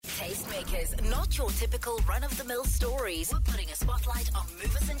Tastemakers, not your typical run-of-the-mill stories. We're putting a spotlight on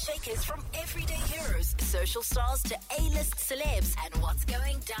movers and shakers from everyday heroes, social stars to A-list celebs, and what's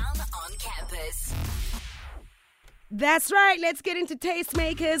going down on campus. That's right. Let's get into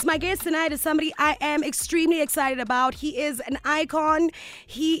Tastemakers. My guest tonight is somebody I am extremely excited about. He is an icon.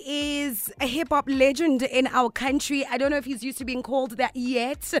 He is a hip-hop legend in our country. I don't know if he's used to being called that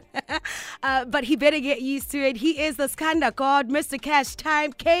yet, but he better get used to it. He is the Skanda God, Mr. Cash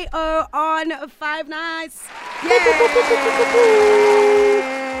Time, KO on 5 Nights. Yay!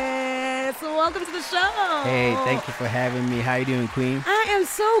 So welcome to the show. Hey, thank you for having me. How you doing, Queen? I am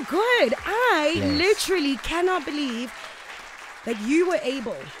so good. I literally cannot believe that you were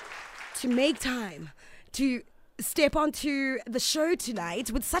able to make time to step onto the show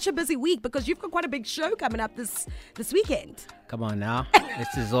tonight with such a busy week, because you've got quite a big show coming up this weekend. Come on now.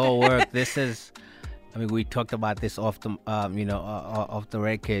 This is all work. This is, I mean, we talked about this off the, off the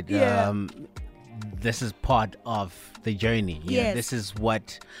record. Yeah. This is part of the journey. Yes. This is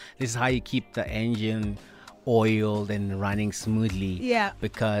how you keep the engine oiled and running smoothly. Yeah.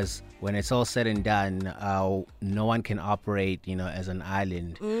 Because when it's all said and done, no one can operate, as an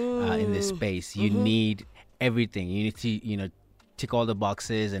island in this space. You need everything. You need to, tick all the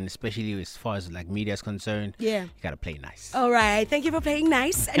boxes, and especially as far as like media is concerned, you gotta play nice. All right, thank you for playing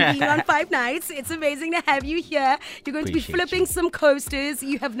nice and being on 5 Nights. It's amazing to have you here. You're going to be flipping some coasters.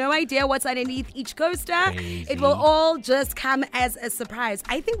 You have no idea what's underneath each coaster. Crazy. It will all just come as a surprise.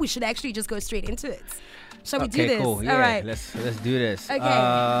 I think we should actually just go straight into it. Shall we do this? Cool. Yeah, all right, let's do this.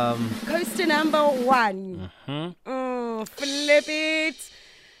 Okay. Coaster number 1. Flip it.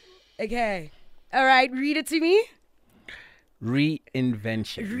 Okay. All right, read it to me.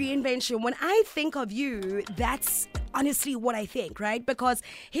 Reinvention. When I think of you, that's honestly what I think, right? Because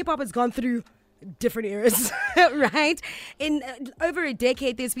hip-hop has gone through different eras, right? In over a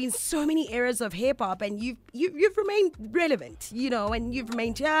decade, there's been so many eras of hip-hop, and you've remained relevant, and you've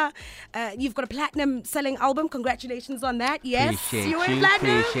remained here. You've got a platinum-selling album. Congratulations on that. Yes,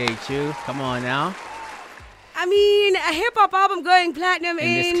 Appreciate you. Come on now. I mean, a hip-hop album going platinum in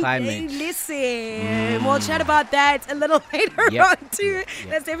this climate. Listen, we'll chat about that a little later on too.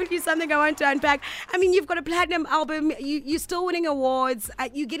 That's definitely something I want to unpack. I mean, you've got a platinum album. You're still winning awards.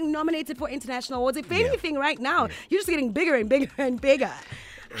 You're getting nominated for international awards. If anything, right now, you're just getting bigger and bigger and bigger.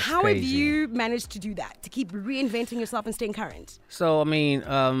 How have you managed to do that, to keep reinventing yourself and staying current? So, I mean,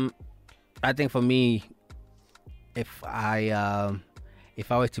 I think for me, if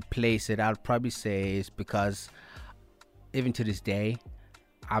I were to place it, I'd probably say it's because even to this day,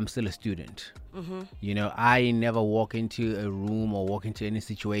 I'm still a student. I never walk into a room or walk into any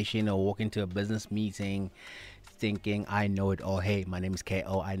situation or walk into a business meeting thinking I know it all. Hey, my name is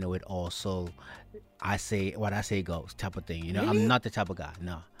KO. I know it all. So I say what I say goes type of thing. Really? I'm not the type of guy.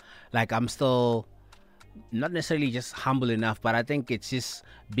 No. Like, I'm still not necessarily just humble enough, but I think it's just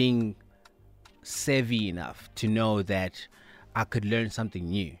being savvy enough to know that I could learn something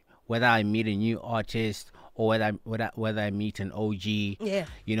new, whether I meet a new artist or whether I meet an OG.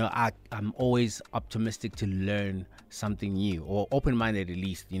 I'm always optimistic to learn something new, or open-minded at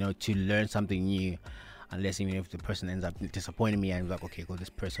least, to learn something new, unless even if the person ends up disappointing me and I'm like, okay, cool, this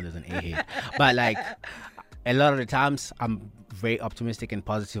person is an A-head. But like, a lot of the times I'm very optimistic and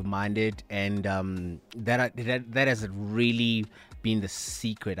positive-minded, and that has really been the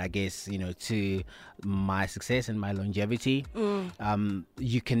secret, I guess, to my success and my longevity.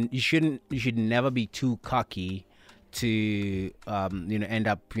 You should never be too cocky to end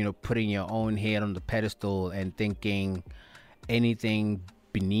up putting your own head on the pedestal and thinking anything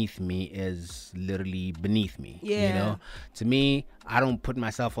beneath me is literally beneath me. To me, I don't put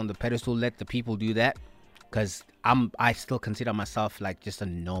myself on the pedestal. Let the people do that, because I still consider myself like just a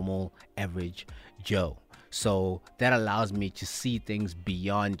normal average Joe. So that allows me to see things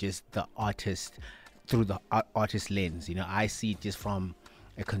beyond just the artist, through the artist lens. I see it just from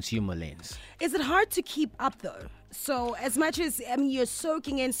a consumer lens. Is it hard to keep up though? So as much as, you're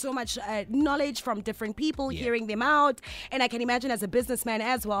soaking in so much knowledge from different people, hearing them out, and I can imagine as a businessman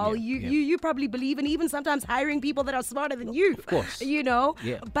as well, you probably believe in even sometimes hiring people that are smarter than you. Of course.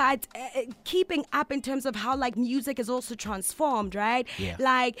 But keeping up in terms of how like music is also transformed, right? Yeah.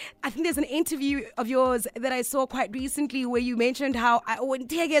 Like, I think there's an interview of yours that I saw quite recently where you mentioned how when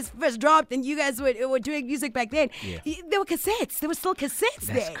Tear Gas first dropped and you guys were doing music back then, there were cassettes. There were still cassettes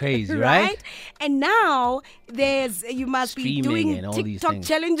there. That's crazy, right? And now you must streaming be doing and all TikTok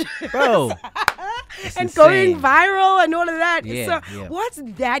challenges, bro, and insane. Going viral and all of that. Yeah, What's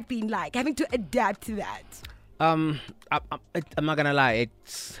that been like, having to adapt to that? I'm not gonna lie.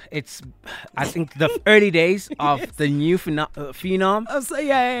 It's. I think the early days of the new phenom. Oh, so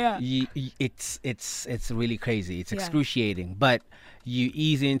yeah. It's really crazy. It's Yeah. excruciating, but you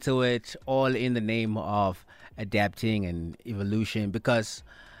ease into it all in the name of adapting and evolution. Because,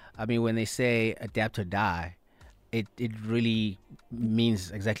 I mean, when they say adapt or die, it really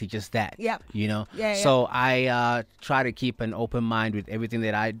means exactly just that. Yep. You know. Yeah. So I try to keep an open mind with everything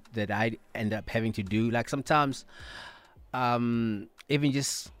that I end up having to do. Like sometimes, even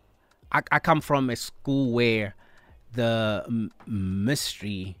just I come from a school where the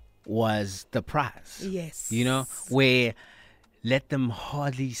mystery was the prize. Yes. You know, where let them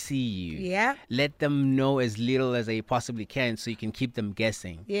hardly see you. Yeah. Let them know as little as they possibly can, so you can keep them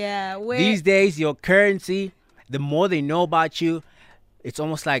guessing. Yeah. These days, your currency, the more they know about you, it's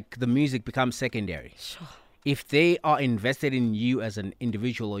almost like the music becomes secondary. Sure. If they are invested in you as an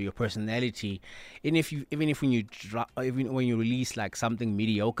individual or your personality, even when you release like something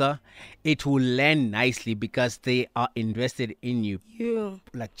mediocre, it will land nicely because they are invested in you,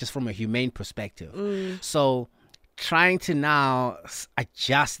 like just from a humane perspective. So trying to now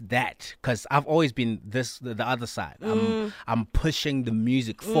adjust that, because I've always been the other side. I'm pushing the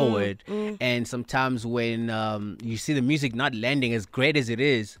music forward, and sometimes when you see the music not landing as great as it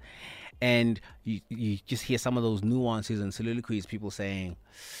is, and you just hear some of those nuances and soliloquies, people saying,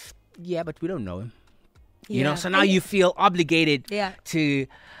 yeah, but we don't know him. You know, so now you feel obligated to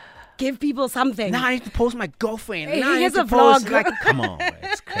give people something. Now I need to post my girlfriend. Hey, now I here's need a to post, vlog. like, come on, bro,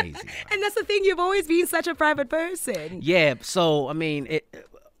 it's crazy. Bro. And that's the thing, you've always been such a private person. Yeah, so I mean,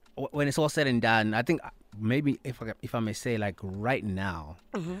 when it's all said and done, I think maybe if I may say, like right now,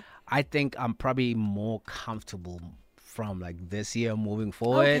 I think I'm probably more comfortable from like this year moving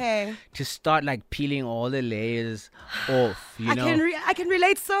forward to start like peeling all the layers off. You know, I can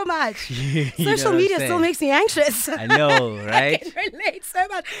relate so much. You Social know media what I'm still saying? makes me anxious. I know, right? I can relate so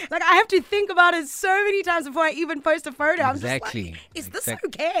much. Like I have to think about it so many times before I even post a photo. Exactly. I'm just like, is this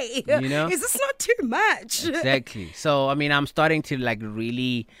okay? You know? Is this not too much? Exactly. So I mean, I'm starting to like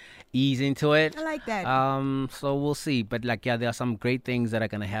really ease into it. I like that. So we'll see. But like, yeah, there are some great things that are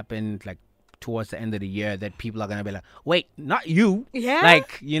gonna happen like towards the end of the year that people are gonna be like, wait, not you. Yeah.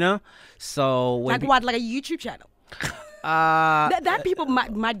 Like, you know. So when like what? Like a YouTube channel? that people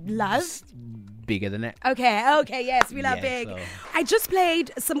might love. Bigger than that. Okay, yes, we love Yeah, big. so- I just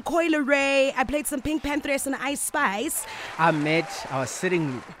played some Coil Ray. I played some Pink Panthers and Ice Spice. I was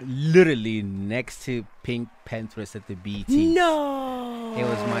sitting literally next to Pink Panthers at the BT. No. It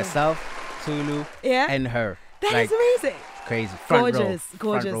was myself, Tulu, and her. That like, is amazing. Crazy. Front Gorgeous.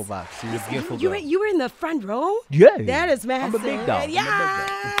 Front row box. She's a beautiful You girl. were in the front row? Yeah. That is massive. I'm a big dog. Yeah.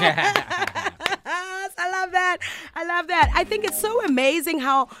 I love that. I think it's so amazing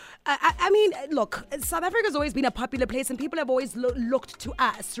how, I mean, look, South Africa's always been a popular place and people have always looked to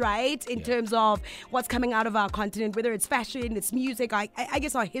us, right? In terms of what's coming out of our continent, whether it's fashion, it's music, I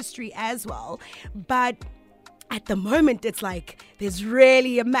guess our history as well. But at the moment, it's like there's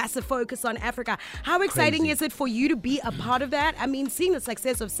really a massive focus on Africa. How exciting is it for you to be a part of that? I mean, seeing the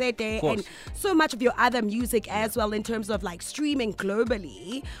success of Sete and so much of your other music as well in terms of like streaming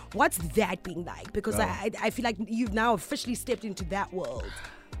globally. What's that been like? Because I feel like you've now officially stepped into that world.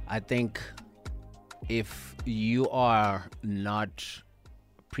 I think if you are not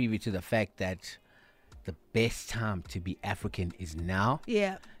privy to the fact that the best time to be African is now,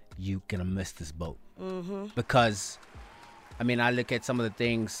 you're gonna miss this boat. Because I mean, I look at some of the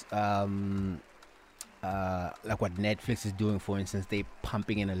things like what Netflix is doing, for instance. They're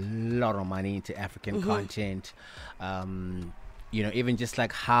pumping in a lot of money into African content. You know, even just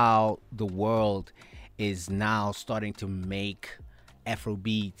like how the world is now starting to make Afro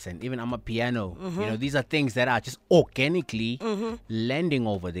beats and even Amapiano. You know, these are things that are just organically landing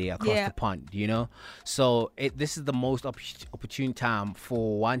over there across the pond, you know. So this is the most opportune time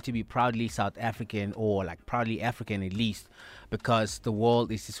for one to be proudly South African, or like proudly African at least, because the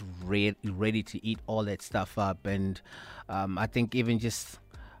world is just ready to eat all that stuff up. And I think even just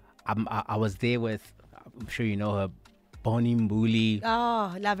I was there with, I'm sure you know her, Bonnie Mbuli.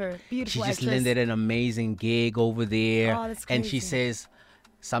 Oh, love her. Beautiful She just actress. landed an amazing gig over there. Oh, that's and she crazy. says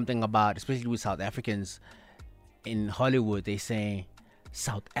something about, especially with South Africans in Hollywood, they say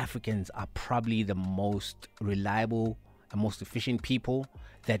South Africans are probably the most reliable and most efficient people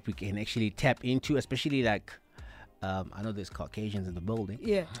that we can actually tap into, especially like, I know there's Caucasians in the building.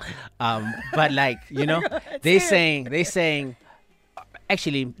 Yeah. But like, you know, they saying,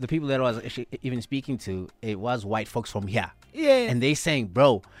 actually, the people that I was actually even speaking to, it was white folks from here. Yeah. And they saying,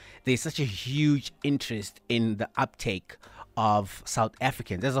 bro, there's such a huge interest in the uptake of South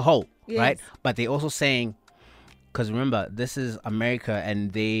Africans as a whole, right? But they also saying because remember, this is America,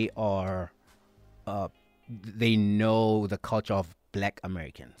 and they know the culture of Black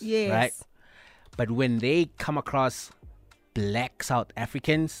Americans, Yes. right? But when they come across Black South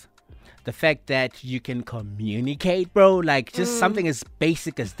Africans, the fact that you can communicate, bro, like just something as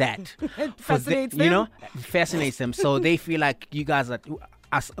basic as that, Fascinates you them. know, fascinates them. So they feel like you guys are,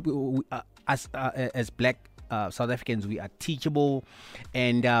 as Black South Africans, we are teachable,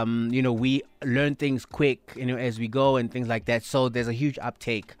 and we learn things quick, as we go and things like that. So there's a huge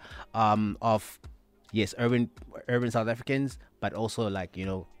uptake of yes, urban South Africans, but also like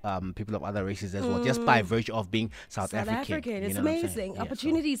people of other races as well, just by virtue of being South African. It's you know what I'm saying? amazing. Yeah, so-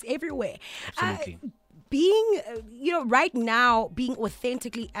 Opportunities everywhere. Absolutely. Being, right now, being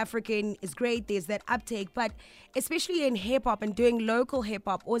authentically African is great. There's that uptake, but especially in hip hop and doing local hip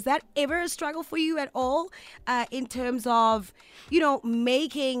hop, was that ever a struggle for you at all in terms of,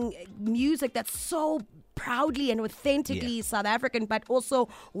 making music that's so proudly and authentically South African, but also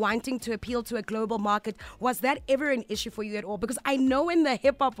wanting to appeal to a global market? Was that ever an issue for you at all? Because I know in the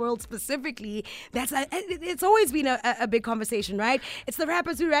hip hop world specifically, it's always been a big conversation, right? It's the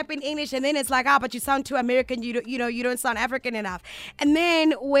rappers who rap in English, and then it's like, but you sound too American. You don't sound African enough. And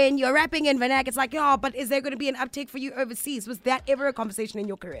then when you're rapping in vernac, it's like, but is there going to be an uptake for you overseas? Was that ever a conversation in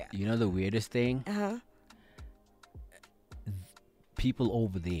your career? You know the weirdest thing? People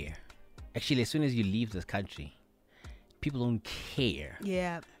over there. Actually, as soon as you leave this country, people don't care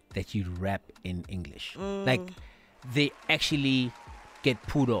that you rap in English. Like, they actually get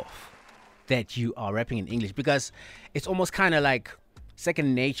put off that you are rapping in English, because it's almost kind of like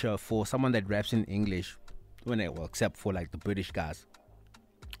second nature for someone that raps in English, except for like the British guys,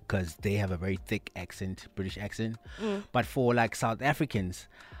 because they have a very thick accent, British accent. But for like South Africans,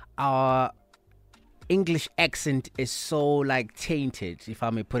 our English accent is so like tainted, if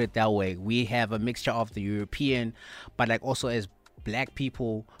I may put it that way. We have a mixture of the European, but like also as Black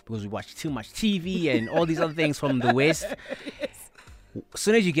people, because we watch too much TV and all these other things from the West. As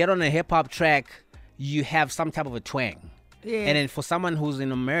soon as you get on a hip hop track, you have some type of a twang. Yeah. And then for someone who's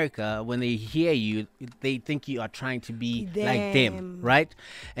in America, when they hear you, they think you are trying to be like them, right?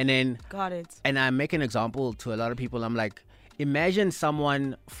 And then got it. And I make an example to a lot of people. I'm like, imagine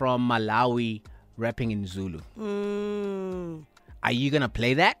someone from Malawi rapping in Zulu. Are you gonna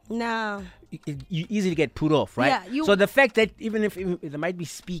play that? No. You easily get put off, right? Yeah, so the fact that even if they might be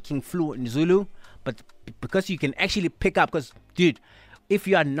speaking fluent in Zulu, but because you can actually pick up, because dude, if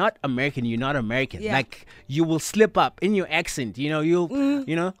you are not American, you're not American. Yeah. Like, you will slip up in your accent.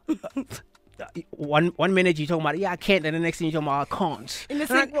 One minute you're talking about, I can't, and the next thing you're talking about, I can't. And it's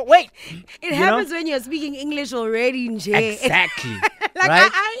like, like, wait. It happens when you're speaking English already, Nje. Exactly. Like,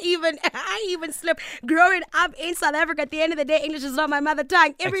 right? I even slip. Growing up in South Africa, at the end of the day, English is not my mother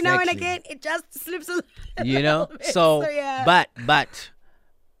tongue. Every now and again, it just slips a little bit. So yeah. But,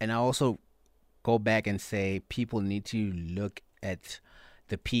 and I also go back and say people need to look at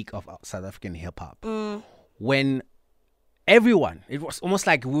the peak of South African hip hop. When everyone, it was almost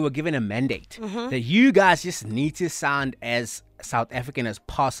like we were given a mandate that you guys just need to sound as South African as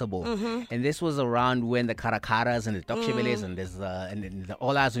possible. And this was around when the Karakaras and the Dokshebeles and and the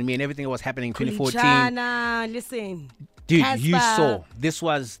All Eyes on Me and everything that was happening in 2014. Kulichana, listen. Dude, Casper. you saw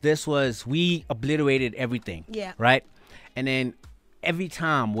this was we obliterated everything. Yeah. Right? And then every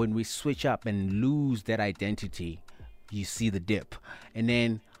time when we switch up and lose that identity, you see the dip. And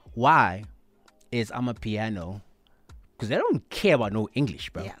then why is I'm a piano? Because they don't care about no English,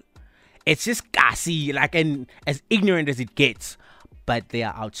 bro. Yeah. It's just gassy, like, and as ignorant as it gets, but they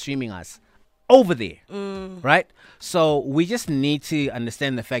are outstreaming us over there, right? So we just need to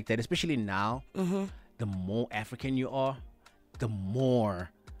understand the fact that, especially now, the more African you are, the more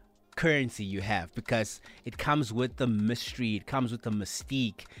currency you have, because it comes with the mystery, it comes with the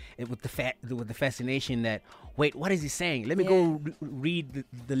mystique, with the fascination that, wait, what is he saying? Let me go read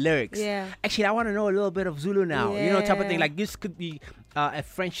the lyrics. Yeah. Actually, I want to know a little bit of Zulu now. Yeah. Type of thing. Like, this could be a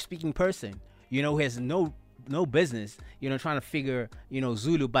French-speaking person, who has no business, trying to figure,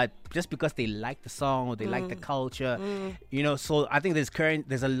 Zulu, but just because they like the song or they like the culture, so I think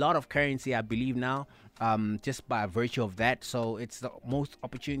there's a lot of currency, I believe now, just by virtue of that. So it's the most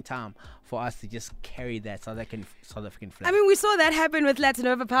opportune time for us to just carry that South African flag. I mean, we saw that happen with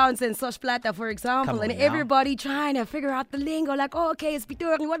Latinova Pounds and Sosh Plata, for example, and everybody trying to figure out the lingo, like, okay, it's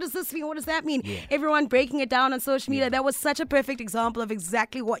Pitori, what does this mean? What does that mean? Yeah. Everyone breaking it down on social media. That was such a perfect example of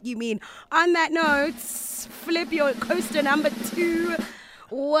exactly what you mean. On that note, flip your coaster number 2.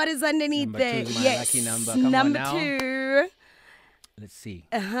 What is underneath number there? 2 is my lucky number. Come number on now. 2. Let's see.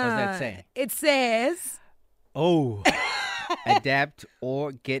 What does that say? It says... Oh. adapt,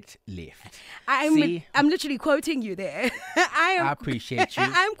 or get left. I'm literally quoting you there. I appreciate you.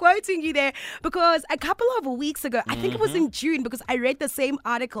 I'm quoting you there because a couple of weeks ago, I think it was Mm-hmm. in June, because I read the same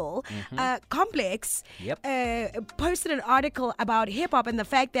article. Complex posted an article about hip hop and the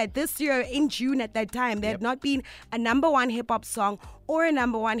fact that this year in June at that time there had not been a number one hip hop song or a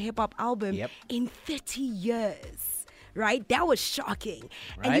number one hip hop album in 30 years. Right? That was shocking.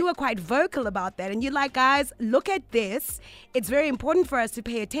 Right. And you were quite vocal about that. And you're like, guys, look at this. It's very important for us to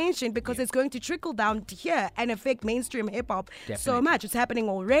pay attention because it's going to trickle down to here and affect mainstream hip hop so much. It's happening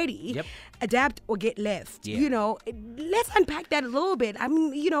already. Adapt or get left. You know, let's unpack that a little bit. I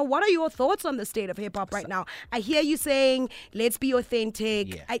mean, you know, what are your thoughts on the state of hip hop right now? I hear you saying, let's be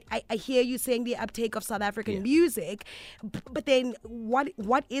authentic. I hear you saying the uptake of South African music. But then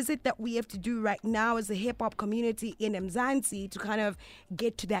what is it that we have to do right now as a hip hop community in Mzansi to kind of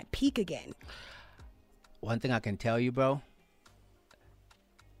get to that peak again? One thing I can tell you, bro,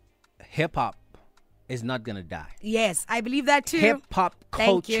 hip hop is not gonna die. Yes, I believe that too. Hip hop Thank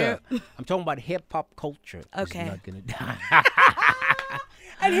culture. you. I'm talking about hip hop culture. Okay. Is not gonna die.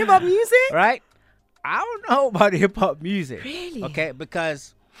 And hip hop music? Right? I don't know about hip hop music. Really? Okay,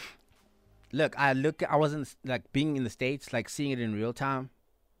 because I wasn't like being in the States, like seeing it in real time,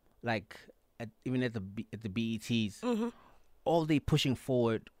 like even at the BETs, all they pushing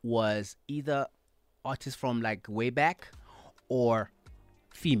forward was either artists from like way back or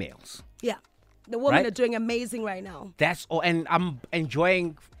females. Yeah. The women Right? are doing amazing right now. That's all, and I'm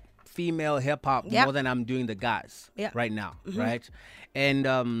enjoying female hip hop more than I'm doing the guys right now, right?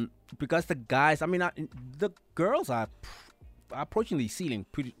 And because the guys, I mean, the girls are approaching the ceiling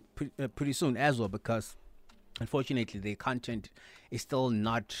pretty soon as well, because unfortunately their content is still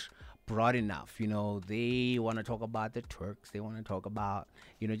not broad enough. You know, they want to talk about the Turks, they want to talk about,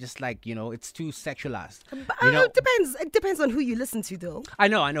 you know, just like, you know, it's too sexualized. You know, It depends on who you listen to, though. I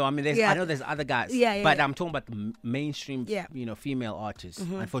know. I mean, I know there's other guys. But I'm talking about the mainstream, you know, female artists.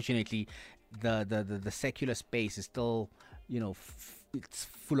 Unfortunately, the secular space is still, you know, it's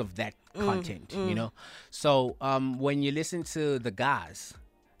full of that content. You know, so when you listen to the guys,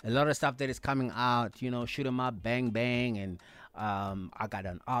 a lot of stuff that is coming out, you know, shoot 'em up, bang bang, and I got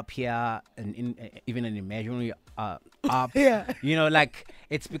an up here, and even an imaginary up. You know, like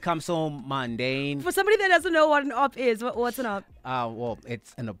it's become so mundane. For somebody that doesn't know what an op is, what's an op? Well,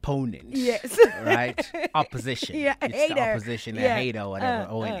 it's an opponent. Yes. Right? Opposition. Yeah, a it's hater. the opposition, a hater, or whatever,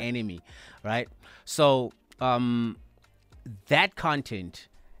 or an enemy. Right? So, that content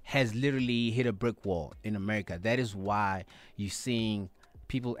has literally hit a brick wall in America. That is why you're seeing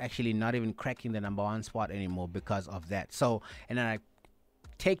people actually not even cracking the number one spot anymore because of that. So, and then I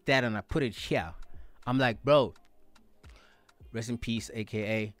take that and I put it here. I'm like, bro, rest in peace,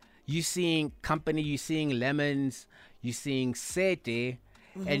 aka. You seeing Company, you seeing Lemons, you seeing Sete,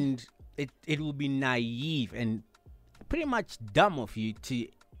 and it will be naive and pretty much dumb of you to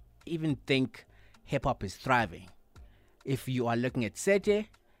even think hip hop is thriving if you are looking at Sete,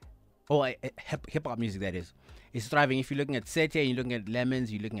 or hip hop music that is thriving if you're looking at Sete and you're looking at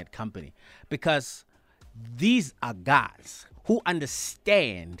Lemons, you're looking at Company, because these are guys who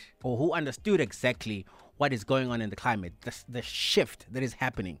understand or who understood exactly what is going on in the climate, the shift that is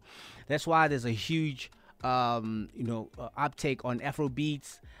happening. That's why there's a huge uptake on Afro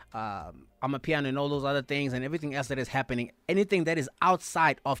beats, Amapiano, and all those other things, and everything else that is happening. Anything that is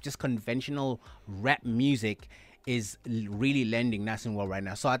outside of just conventional rap music is really lending nice and well right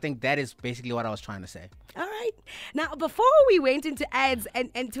now. So I think that is basically what I was trying to say. All right. Now, before we went into ads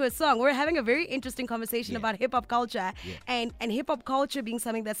and to a song, we're having a very interesting conversation about hip-hop culture and hip-hop culture being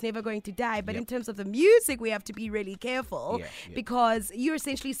something that's never going to die. But in terms of the music, we have to be really careful because you're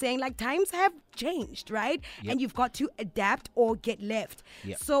essentially saying, like, times have changed, right? And you've got to adapt or get left.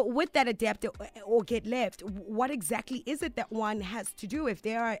 So with that adapt or get left, what exactly is it that one has to do if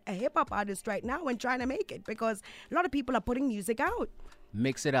they are a hip-hop artist right now and trying to make it? Because a lot of people are putting music out.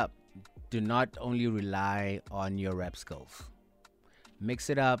 Mix it up. Do not only rely on your rap skills. Mix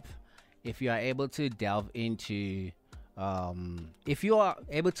it up. If you are able to delve into, if you are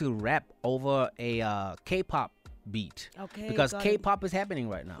able to rap over a K-pop beat, because K-pop is happening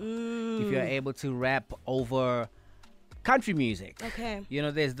right now. If you are able to rap over country music, you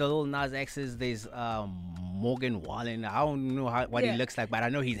know, there's the little Nas X's, there's Morgan Wallen. I don't know what he looks like, but I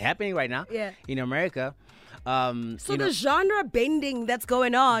know he's happening right now in America. So the genre bending that's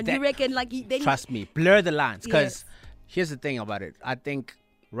going on, you reckon, like, trust me, blur the lines, because here's the thing about it. I think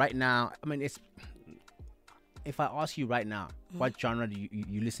right now, I mean, if I ask you right now, what genre do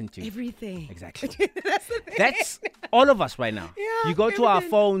you listen to? Everything. Exactly. That's the thing. That's all of us right now. Yeah, you go to our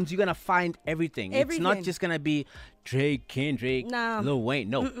everything. phones, you're gonna find everything. It's not Everything. just gonna be Drake, Kendrick, No. Lil Wayne.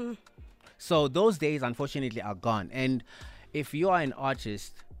 No. So those days, unfortunately, are gone. And if you are an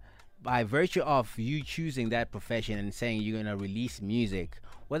artist, by virtue of you choosing that profession and saying you're gonna release music,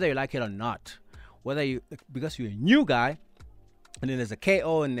 whether you like it or not, because you're a new guy, and then there's a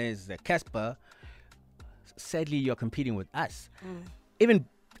KO and there's a Casper, sadly you're competing with us. Even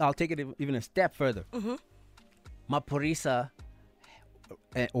I'll take it even a step further. Maporisa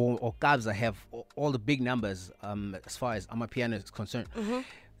or Kabza have all the big numbers as far as Amapiano is concerned.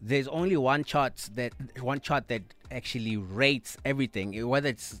 There's only one chart that actually rates everything, whether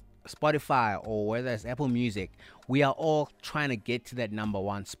it's Spotify or whether it's Apple Music. We are all trying to get to that number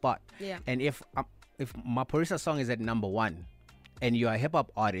one spot. Yeah. And if Maporisa song is at number one, and you're a hip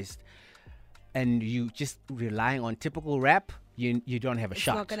hop artist, and you just relying on typical rap, you don't have a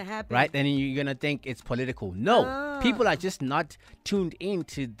shot. It's not gonna happen, right? And you're gonna think it's political. No, people are just not tuned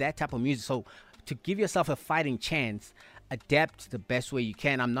into that type of music. So to give yourself a fighting chance, adapt the best way you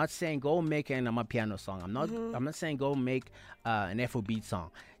can. I'm not saying go make an Amapiano song. I'm not saying go make an Afrobeat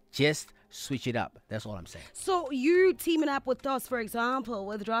song. Just switch it up. That's all I'm saying. So you teaming up with us, for example,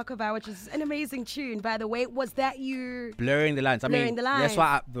 with Rockava, which is an amazing tune, by the way. Was that you? Blurring the lines. Blurring the lines. That's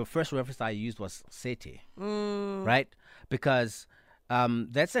why the first reference I used was Sete, right? Because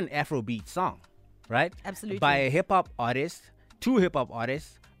that's an Afrobeat song, right? Absolutely. By a hip hop artist, two hip hop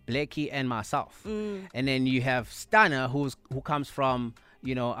artists, Blakey and myself, and then you have Stunner, who comes from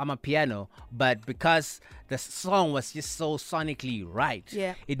Amapiano, but because the song was just so sonically right,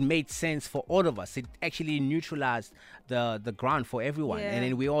 it made sense for all of us. It actually neutralized the ground for everyone, and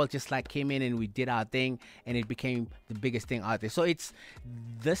then we all just like came in and we did our thing, and it became the biggest thing out there. So it's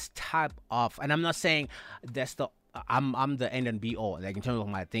this type of, and I'm not saying that's the I'm the end and be all, like in terms of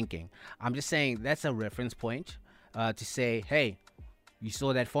my thinking. I'm just saying that's a reference point to say, hey, you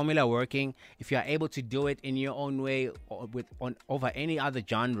saw that formula working. If you are able to do it in your own way or over any other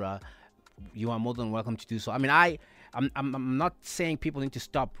genre, you are more than welcome to do so. I mean, I'm not saying people need to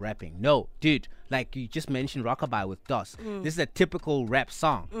stop rapping. No, dude. Like you just mentioned, Rockabye with DOS. This is a typical rap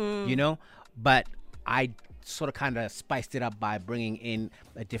song, But I sort of kind of spiced it up by bringing in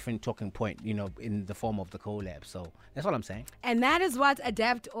a different talking point, in the form of the collab. So that's what I'm saying. And that is what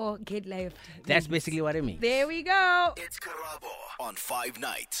adapt or get left. That's basically what it means. There we go. It's Karabo on 5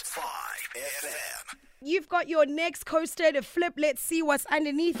 Nights, 5 FM. You've got your next coaster to flip. Let's see what's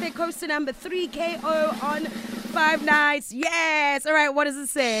underneath it. Coaster number 3, KO on 5 Nights. Yes. All right. What does it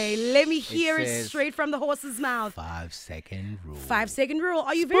say? Let me hear it straight from the horse's mouth. 5-second rule. 5-second rule.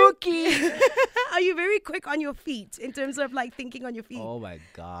 Are you Spooky. Are you very quick on your feet in terms of like thinking on your feet? Oh my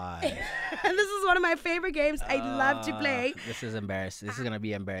God. And this is one of my favorite games I love to play. This is embarrassing. This is going to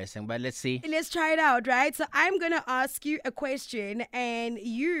be embarrassing, but let's see. Let's try it out, right? So I'm going to ask you a question and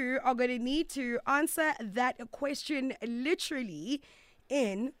you are going to need to answer that question literally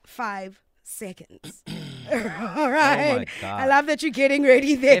in 5 seconds. All right. Oh my God. I love that you're getting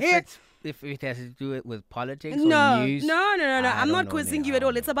ready there. If it has to do it with politics No, or news. no. I'm don't not know, quizzing man. you at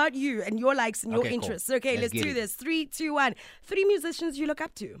all. It's about you and your likes and your Okay, cool. interests. Okay, let's get do it. this. 3, 2, 1. 3 musicians you look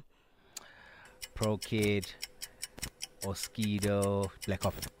up to. Pro Kid, Oskido, Black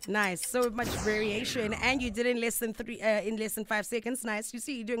Coffee. Nice. So much variation. And you did in less than 5 seconds. Nice. You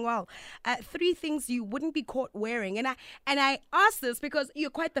see, you're doing well. 3 things you wouldn't be caught wearing. And I ask this because you're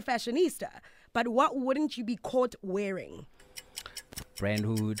quite the fashionista. But what wouldn't you be caught wearing? Brand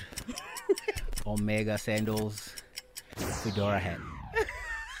hood, Omega sandals, fedora hat.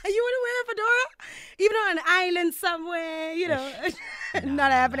 You want to wear a fedora? Even on an island somewhere,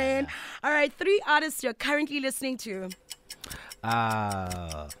 not happening. All right, 3 artists you're currently listening to.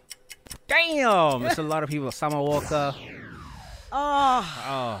 Damn, it's a lot of people. Summer Walker.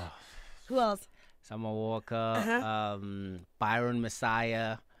 Oh. Who else? Summer Walker, Byron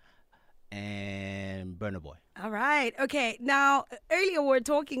Messiah, and Burna Boy. All right. Okay. Now, earlier we were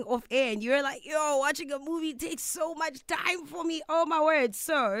talking off air and you were like, watching a movie takes so much time for me. Oh, my word.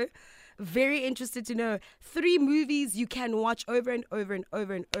 So, very interested to know 3 movies you can watch over and over and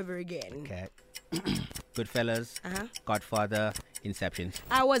over and over again. Okay. Goodfellas, Godfather, Inception.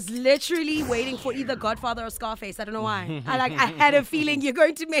 I was literally waiting for either Godfather or Scarface. I don't know why. I had a feeling you're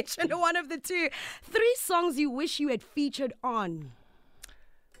going to mention one of the 2. 3 songs you wish you had featured on.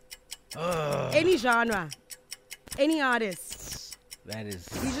 Any genre. Any artist. That is.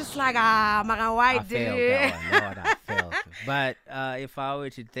 You just like, my white dude. I failed that one. No, I failed. But if I were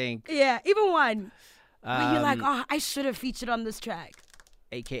to think. Yeah, even one. Where you're like, I should have featured on this track.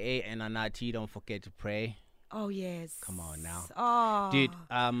 AKA and Anati, Don't Forget to Pray. Oh yes. Come on now. Oh, Dude,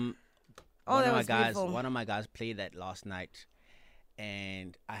 that was beautiful. one of my guys played that last night,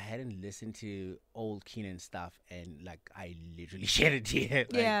 and I hadn't listened to old Keenan stuff, and like I literally shed a tear,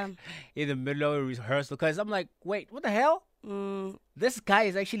 like, Yeah. in the middle of a rehearsal, because I'm like, wait, what the hell? This guy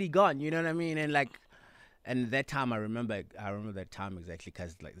is actually gone. You know what I mean? And like, and that time I remember that time exactly,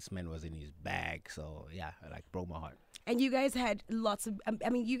 because like this man was in his bag. So yeah, it like broke my heart. And you guys had lots of. I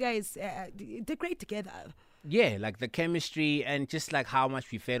mean, you guys did great together. Yeah, like the chemistry and just like how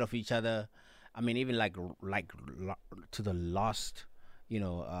much we fed off each other. I mean, even to the last,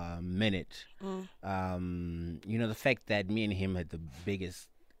 minute. The fact that me and him had the biggest,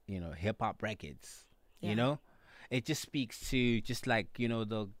 hip hop records. Yeah. It just speaks to just like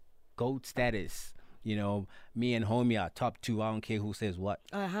the GOAT status. Me and homie are top 2. I don't care who says what.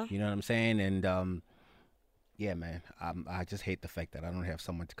 You know what I'm saying? And yeah, man, I just hate the fact that I don't have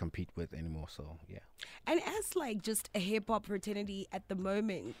someone to compete with anymore. So yeah. And as like just a hip hop fraternity at the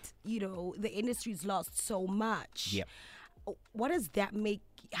moment, the industry's lost so much. Yep. What does that make?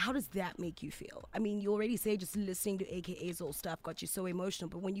 How does that make you feel? I mean, you already say just listening to AKA's old stuff got you so emotional,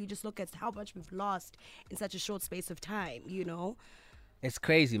 but when you just look at how much we've lost in such a short space of time, It's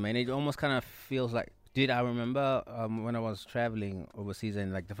crazy, man. It almost kind of feels like, dude, I remember when I was traveling overseas,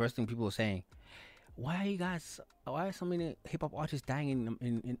 and like the first thing people were saying, why are so many hip hop artists dying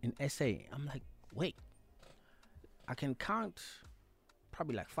in SA? I'm like, wait, I can count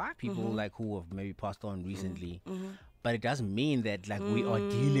probably like 5 people like who have maybe passed on recently. But it doesn't mean that like we are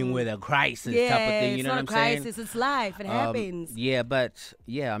dealing with a crisis type of thing. You know what I'm saying? It's not a crisis. It's life. It happens. Yeah, but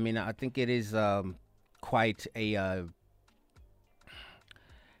yeah, I mean, I think it is quite a.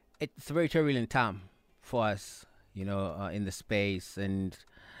 It's a very turbulent time for us, in the space, and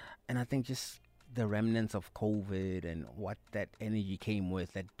I think just the remnants of COVID and what that energy came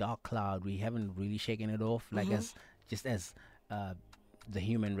with, that dark cloud, we haven't really shaken it off, like as the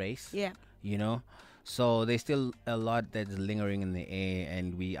human race. Yeah. So there's still a lot that's lingering in the air,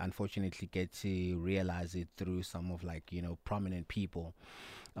 and we unfortunately get to realize it through some of like, prominent people.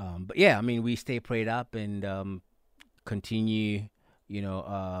 But yeah, I mean, we stay prayed up and continue,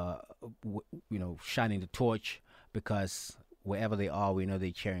 shining the torch, because wherever they are, we know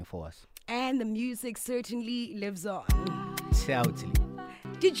they're cheering for us. And the music certainly lives on. Totally.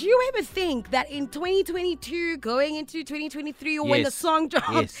 Did you ever think that in 2022, going into 2023, or when the Yes. song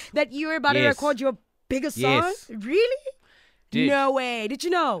drops, Yes. that you were about to Yes. record your biggest song? Yes. Really? Dude. No way. Did you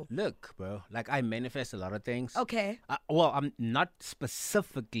know? Look, bro, like I manifest a lot of things. Okay. Well, I'm not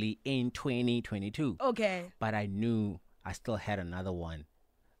specifically in 2022, Okay. but I knew I still had another one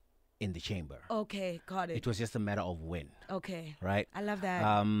in the chamber. Okay. Got it. It was just a matter of when, Okay. right? I love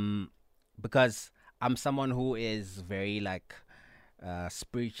that. Because I'm someone who is very like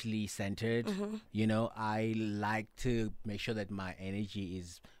spiritually centered. I like to make sure that my energy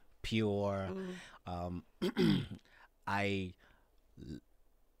is pure. I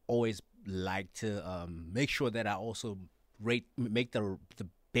always like to make sure that I also make the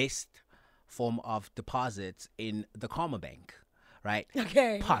best form of deposits in the Karma Bank, right?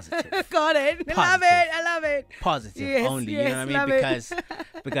 Okay. Positive. Got it. I love Positive. it. I love it. Positive Yes, only, yes, you know what I love mean?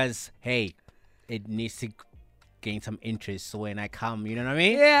 it. Because hey, it needs to gain some interest. So when I come, you know what I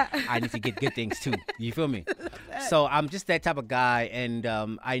mean? Yeah. I need to get good things too. You feel me? So I'm just that type of guy, and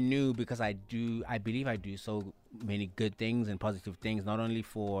I knew, because I believe I do so many good things and positive things, not only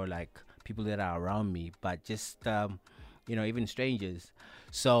for like people that are around me, but just even strangers.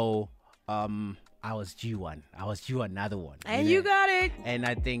 So I was due one. I was due another one. And you got it. And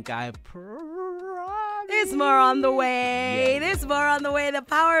I think I There's more on the way. Yeah. There's more on the way. The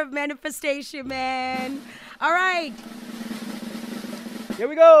power of manifestation, man. All right. Here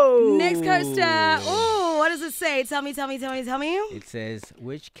we go. Next coaster. Oh, what does it say? Tell me. It says,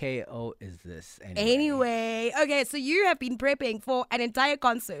 which KO is this Anyway, okay, so you have been prepping for an entire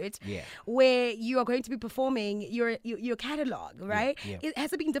concert, Yeah. where you are going to be performing your catalog, right? yeah.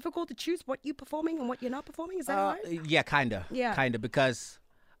 Has it been difficult to choose what you're performing and what you're not performing? Is that right? Yeah, kinda. Yeah. Kinda, because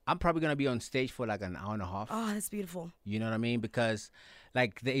I'm probably gonna be on stage for like an hour and a half. Oh, that's beautiful. You know what I mean? Because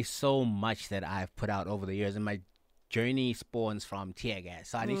like there is so much that I've put out over the years, and my journey spawns from tear gas.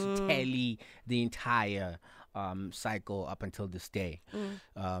 So I need to tally the entire cycle up until this day.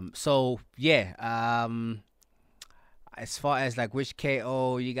 So yeah, as far as like which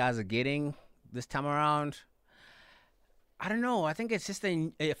KO you guys are getting this time around, I don't know. I think it's just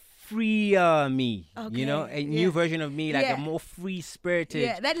a free me, a new version of me, like Yeah. a more free spirited.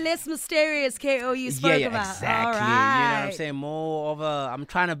 Yeah, that less mysterious KO you spoke Yeah, about. exactly. All You know what I'm right. saying? More of a, I'm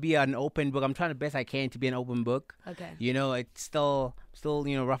trying to be an open book. I'm trying the best I can to be an open book. Okay. It's still still,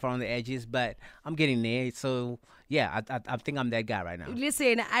 rough around the edges, but I'm getting there. So yeah, I think I'm that guy right now.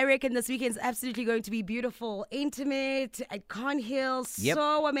 Listen, I reckon this weekend's absolutely going to be beautiful, intimate, at Cornhill, Yep.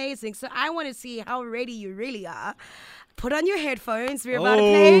 so amazing. So I want to see how ready you really are. Put on your headphones. We're about to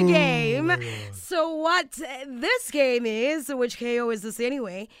play a game. So what this game is, which KO is this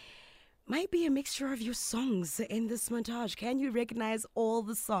anyway, might be a mixture of your songs in this montage. Can you recognize all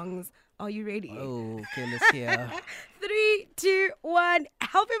the songs? Are you ready? Oh, okay, let's hear. 3, 2, 1.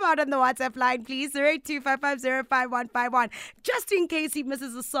 Help him out on the WhatsApp line, please. 08255055151. Just in case he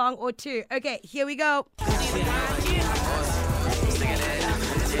misses a song or two. Okay, here we go.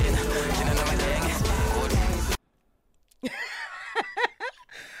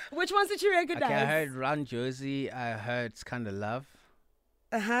 Which ones did you recognize? Okay, I heard Run Jersey. I heard It's Kinda Love.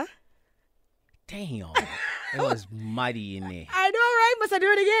 Uh-huh. Damn. It was muddy in there. I know, right? Must I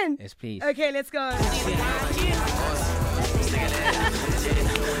do it again? Yes, please. Okay, let's go.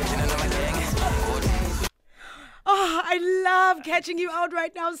 Oh, I love catching you out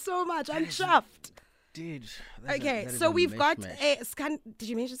right now so much. I'm chuffed. Dude. Okay, so we've got a scan. Did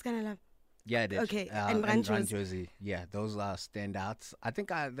you mention Scan Love? Yeah, I did. Okay, and and Run Run Jersey. Yeah, those are standouts. I think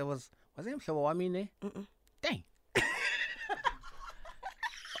there was there Mhlawami in there? Dang.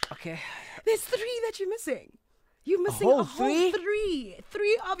 Okay. There's 3 that you're missing. You're missing whole a whole three? 3.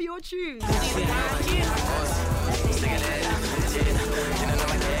 3 of your tunes.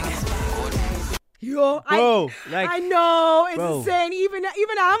 Yo, Bro, I know, it's bro. insane. Even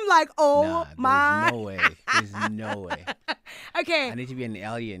I'm like, oh Nah, my. there's no way. There's no way. Okay. I need to be an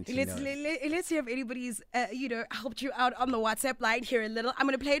alien to Let's know it. let's see if anybody's helped you out on the WhatsApp line here a little. I'm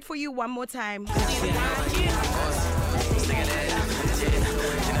gonna play it for you one more time.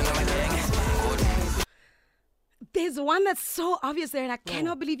 There's one that's so obvious there, and I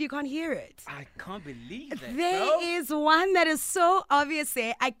cannot believe you can't hear it. I can't believe that, There is one that is so obvious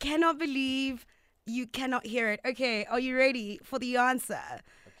there. I cannot believe you cannot hear it. Okay, are you ready for the answer?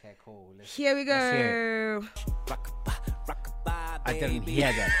 Okay, cool. Here we go. I didn't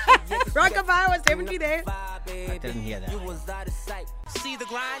hear that. Rockabye was definitely there. I didn't hear that. Of course.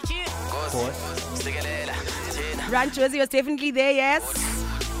 Run Jersey was definitely there, yes.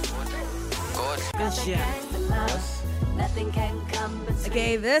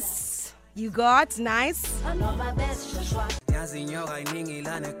 Okay, this you got. Nice. I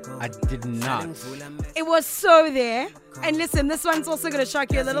did not. It was so there. And listen, this one's also going to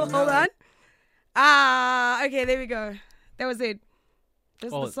shock you a little. Hold on. Okay, there we go. That was it.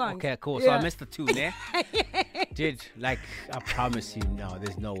 That's the song. Okay, cool. So Yeah. I missed the 2 there. Dude, I promise you, no,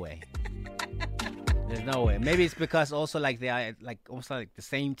 there's no way. There's no way. Maybe it's because also they are almost like the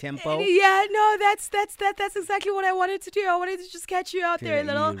same tempo. Yeah, no, that's exactly what I wanted to do. I wanted to just catch you out Dude, there a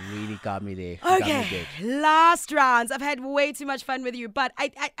little. You really got me there. You got me Okay, good. last rounds. I've had way too much fun with you, but I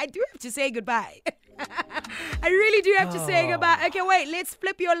do have to say goodbye. I really do have to say goodbye. Okay, wait, let's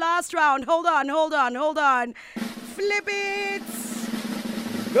flip your last round. Hold on. Flip it.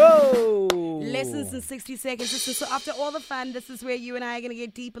 Go! Lessons in 60 seconds. Listen, so after all the fun, this is where you and I are going to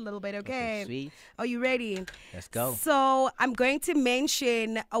get deep a little bit, okay? Sweet. Are you ready? Let's go. So I'm going to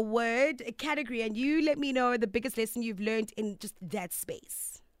mention a word, a category, and you let me know the biggest lesson you've learned in just that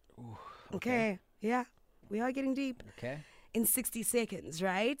space. Ooh, Okay. Yeah, we are getting deep. Okay. In 60 seconds,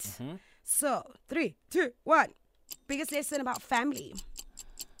 right? Mm-hmm. So 3, 2, 1. Biggest lesson about family.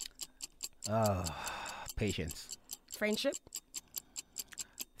 Patience. Friendship.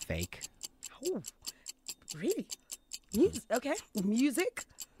 Fake. Oh, really? Music. Okay. Music.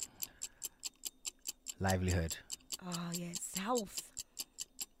 Livelihood. Oh, yes. Health.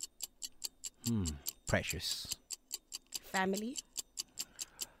 Precious. Family.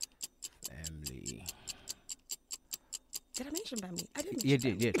 Family. Did I mention family? I didn't. You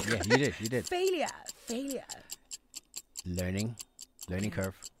mention did. family. Yeah, you did. Failure. Learning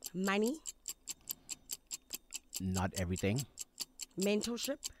curve. Money. Not everything.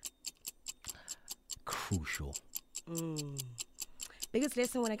 Mentorship. Crucial. Biggest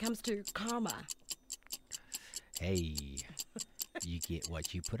lesson when it comes to karma. Hey, you get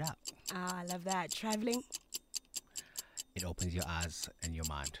what you put out. I love that. Traveling. It opens your eyes and your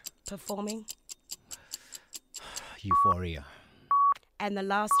mind. Performing. Euphoria. And the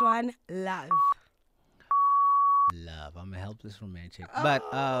last one, love. Love. I'm a helpless romantic. But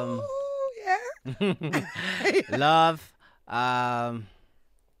Oh, yeah. love,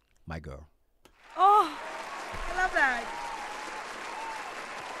 my girl. Oh, I love that.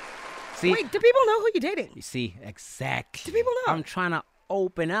 See, Wait, do people know who you're dating? you see, exactly. Do people know? I'm trying to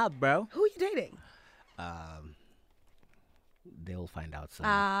open up, bro. Who are you dating? they'll find out soon.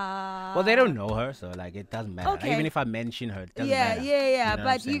 Ah. Well, they don't know her, so like it doesn't matter. Okay. Even if I mention her, it doesn't Yeah, matter. yeah, yeah. You know what I'm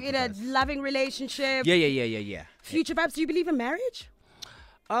But you saying? in a Because- loving relationship. Yeah. Future vibes. Do you believe in marriage?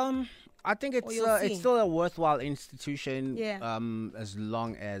 I think Or you'll see. it's still a worthwhile institution. Yeah. As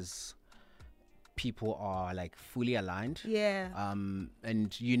long as people are like fully aligned. Yeah.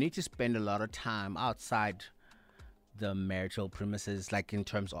 And you need to spend a lot of time outside the marital premises, like in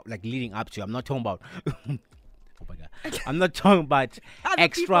terms of like leading up to. I'm not talking about. Oh my God! I'm not talking about Other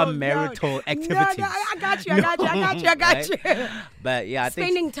people, extramarital activities. No, I got you. I got you. Right? But yeah, I think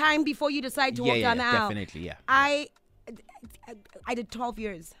Spending time before you decide to walk down the aisle. definitely, yeah. I did 12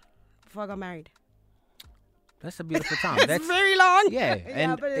 years before I got married. That's a beautiful time. That's very long. Yeah,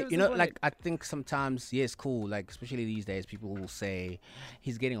 and but it was you know, important. like I think sometimes, yeah, it's cool. Like especially these days, people will say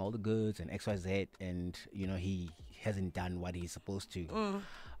he's getting all the goods and X, Y, Z, and you know he hasn't done what he's supposed to.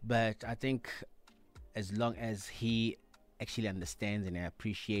 But I think as long as he actually understands and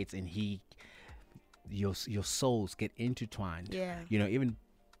appreciates, and your souls get intertwined. Yeah. You know, even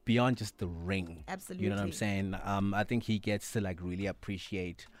beyond just the ring. Absolutely. You know what I'm saying? I think he gets to like really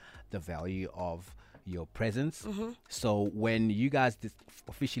appreciate the value of your presence. So when you guys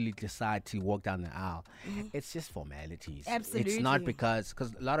officially decide to walk down the aisle, it's just formalities. Absolutely. It's not because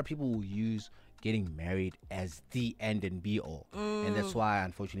a lot of people will use getting married as the end and be all, and that's why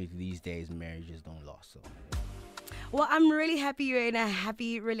unfortunately these days marriages don't last. So Well, I'm really happy you're in a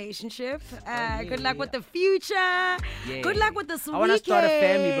happy relationship. Good luck yeah. with the future. Good luck with this I want to start a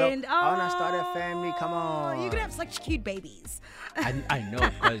family, bro. weekend. I want to start a family. Come on. You're going to have such cute babies. I know,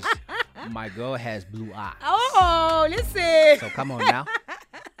 because my girl has blue eyes. Oh, listen. So come on now.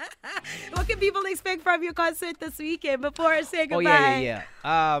 What can people expect from your concert this weekend before I say Oh goodbye?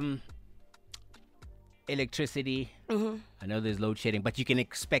 yeah. Electricity. I know there's load shedding, but you can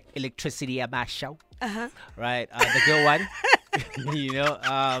expect electricity at my show. Right, the good one. You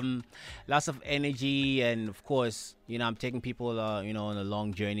know, lots of energy, and of course, you know, I'm taking people, you know, on a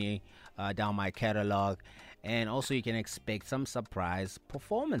long journey down my catalog. And also you can expect some surprise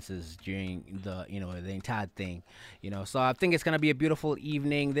performances during the entire thing, you know. So I think it's going to be a beautiful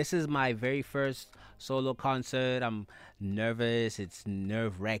evening. This is my very first solo concert. I'm nervous. It's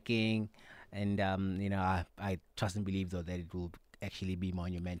nerve-wracking. And, you know, I trust and believe, though, that it will actually be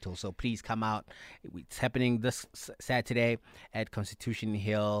monumental. So please come out. It's happening this Saturday at Constitution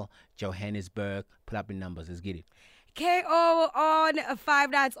Hill, Johannesburg. Pull up in numbers. Let's get it. KO on 5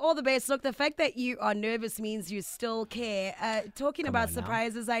 nights. All the best. Look, the fact that you are nervous means you still care. Talking Come about on now.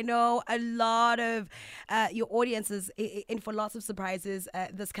 surprises, I know a lot of your audience is in for lots of surprises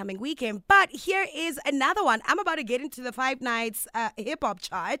this coming weekend. But here is another one. I'm about to get into the 5 nights hip hop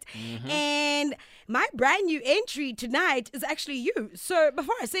chart. And my brand new entry tonight is actually you. So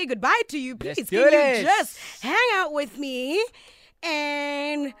before I say goodbye to you, please, Let's can do you this. just hang out with me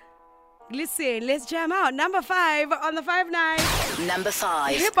and... listen, let's jam out. Number 5 on the 5 nights. Number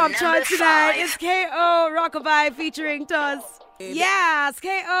 5. Hip hop chart tonight 5. is KO Rockabye featuring Toss. Yes,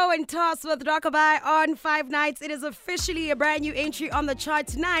 KO and Toss with Rockabye on 5 nights. It is officially a brand new entry on the chart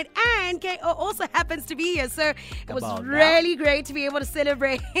tonight, and KO also happens to be here. So it was on now. really great to be able to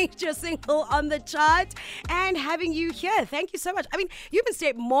celebrate your single on the chart and having you here. Thank you so much. I mean, you've been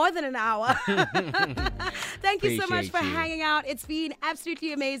staying more than an hour. Thank you so much Appreciate for you. hanging out. It's been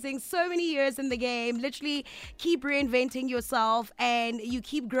absolutely amazing. So many years in the game. Literally keep reinventing yourself, and you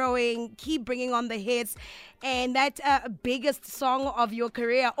keep growing, keep bringing on the hits. And that biggest song of your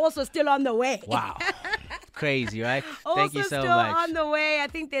career also still on the way. Wow. Crazy, right? Also Thank you so still much. on the way. I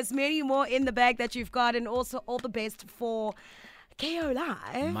think there's many more in the bag that you've got, and also all the best for KO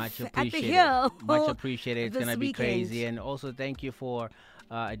Live Much at appreciated. the Hill. Much appreciated. It's this gonna be weekend. crazy. And also thank you for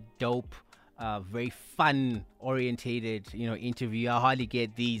a dope, very fun orientated, interview. I hardly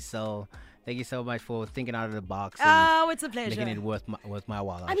get these, so thank you so much for thinking out of the box and Oh, it's a making pleasure. it worth my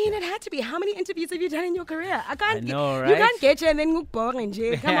while. I mean, it had to be. How many interviews have you done in your career? I can't. I know, You right? can't get you and then go boring,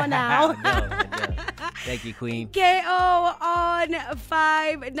 Jay. Come on now. I know. Thank you, Queen. KO on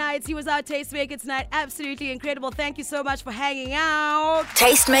 5 nights. He was our Tastemakers tonight. Absolutely incredible. Thank you so much for hanging out.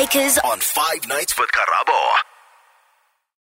 Tastemakers On 5 nights with Karabo.